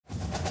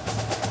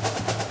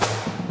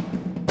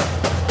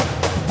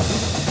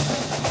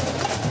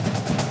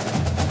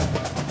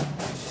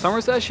Summer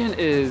session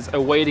is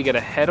a way to get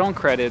ahead on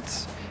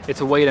credits.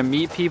 It's a way to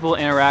meet people,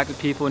 interact with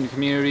people in your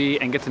community,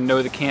 and get to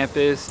know the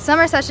campus.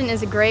 Summer session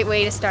is a great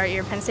way to start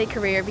your Penn State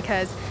career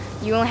because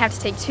you only have to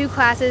take 2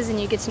 classes and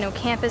you get to know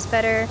campus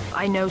better.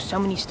 I know so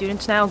many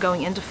students now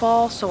going into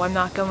fall, so I'm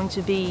not going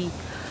to be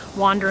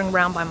wandering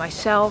around by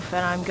myself,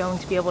 and I'm going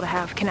to be able to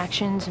have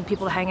connections and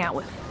people to hang out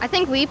with. I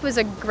think LEAP was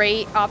a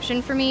great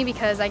option for me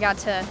because I got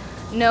to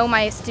know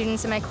my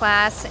students in my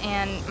class,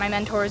 and my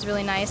mentor was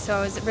really nice, so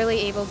I was really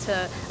able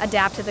to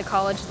adapt to the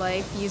college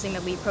life using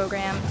the LEAP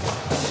program.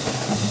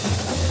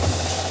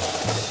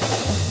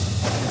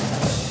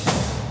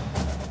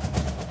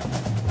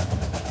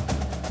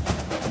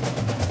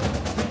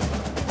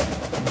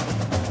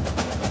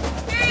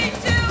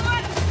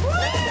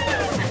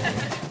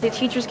 The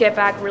teachers get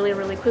back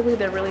really quickly.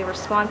 They're really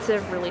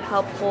responsive, really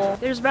helpful.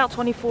 There's about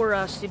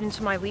 24 students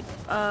in my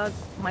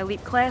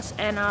LEAP class,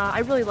 and I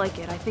really like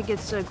it. I think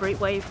it's a great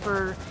way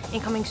for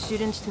incoming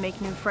students to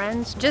make new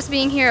friends. Just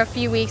being here a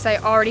few weeks, I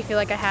already feel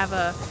like I have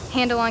a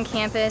handle on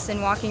campus,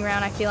 and walking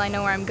around, I feel I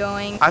know where I'm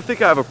going. I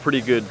think I have a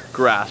pretty good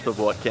grasp of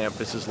what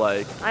campus is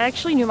like. I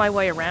actually knew my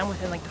way around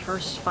within like the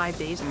first 5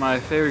 days. My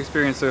favorite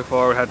experience so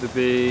far would have to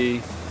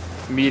be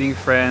meeting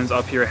friends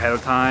up here ahead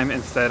of time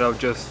instead of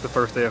just the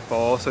first day of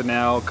fall. So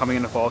now coming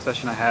into fall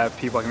session, I have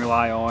people I can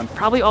rely on.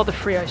 Probably all the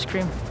free ice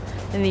cream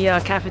in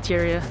the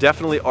cafeteria.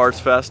 Definitely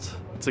Arts Fest.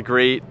 It's a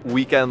great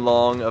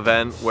weekend-long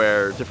event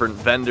where different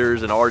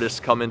vendors and artists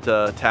come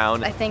into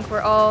town. I think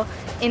we're all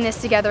in this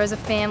together as a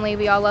family.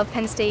 We all love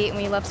Penn State and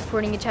we love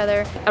supporting each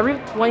other.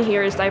 Everyone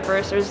here is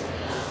diverse. There's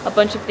a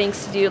bunch of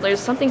things to do. There's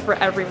something for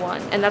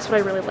everyone, and that's what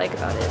I really like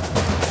about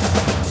it.